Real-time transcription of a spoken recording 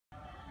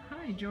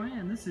Hi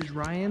Joanne, this is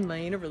Ryan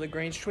Lane over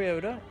LaGrange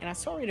Toyota, and I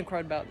saw you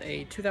inquired about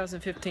a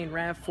 2015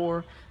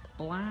 RAV4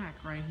 Black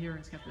right here.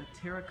 It's got the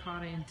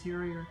terracotta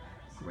interior,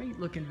 great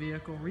looking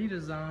vehicle,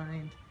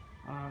 redesigned,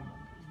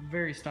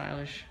 very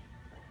stylish.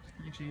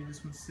 Actually,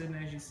 this one's sitting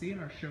as you see on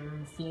our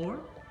showroom floor.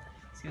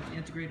 It's got the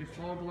integrated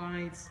fog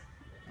lights,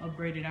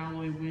 upgraded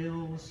alloy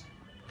wheels.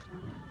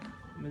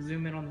 I'm going to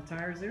zoom in on the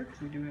tires there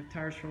because we do have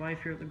tires for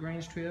life here at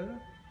LaGrange Toyota.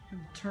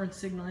 Turn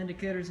signal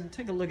indicators, and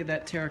take a look at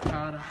that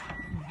terracotta.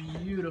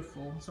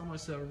 Beautiful. It's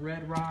almost a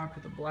red rock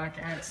with a black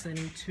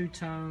accenting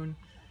two-tone.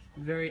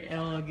 Very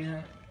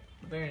elegant.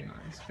 Very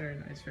nice, very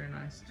nice, very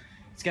nice.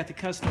 It's got the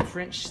custom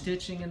French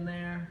stitching in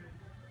there.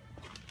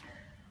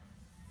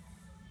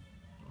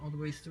 All the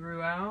way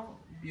throughout.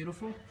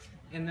 Beautiful.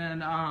 And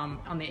then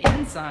on the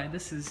inside,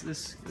 this is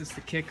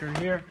the kicker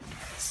here.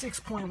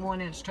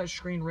 6.1-inch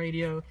touchscreen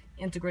radio,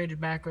 integrated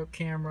backup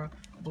camera,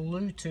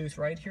 Bluetooth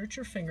right here at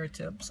your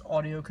fingertips,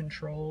 audio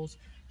controls,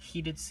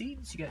 heated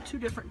seats. You got two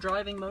different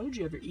driving modes.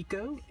 You have your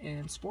Eco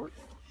and Sport.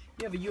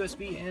 You have a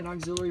USB and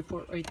auxiliary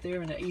port right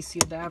there, and an AC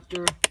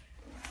adapter.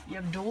 You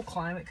have dual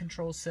climate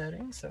control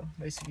settings, so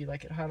basically you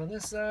like it hot on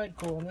this side,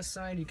 cool on this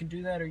side, you can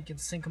do that, or you can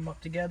sync them up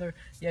together.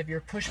 You have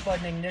your push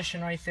button ignition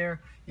right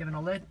there. You have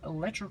an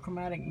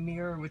electrochromatic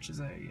mirror, which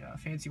is a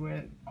fancy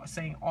way of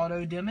saying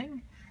auto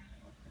dimming.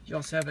 You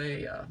also have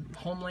a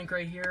home link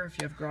right here. If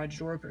you have garage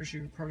door openers, you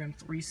can program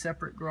 3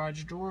 separate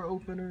garage door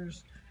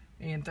openers,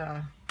 and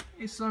a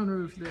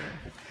sunroof there.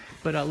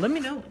 But let me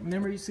know,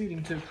 memory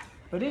seating too.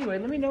 But anyway,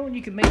 let me know when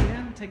you can make it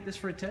in, take this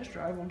for a test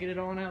drive. We'll get it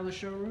on out of the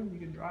showroom. You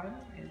can drive it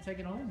and take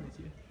it home with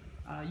you.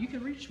 You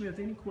can reach me with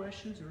any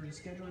questions or to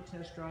schedule a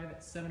test drive at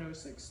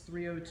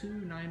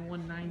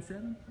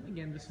 706-302-9197.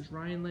 Again, this is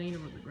Ryan Lane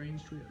over at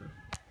LaGrange Toyota.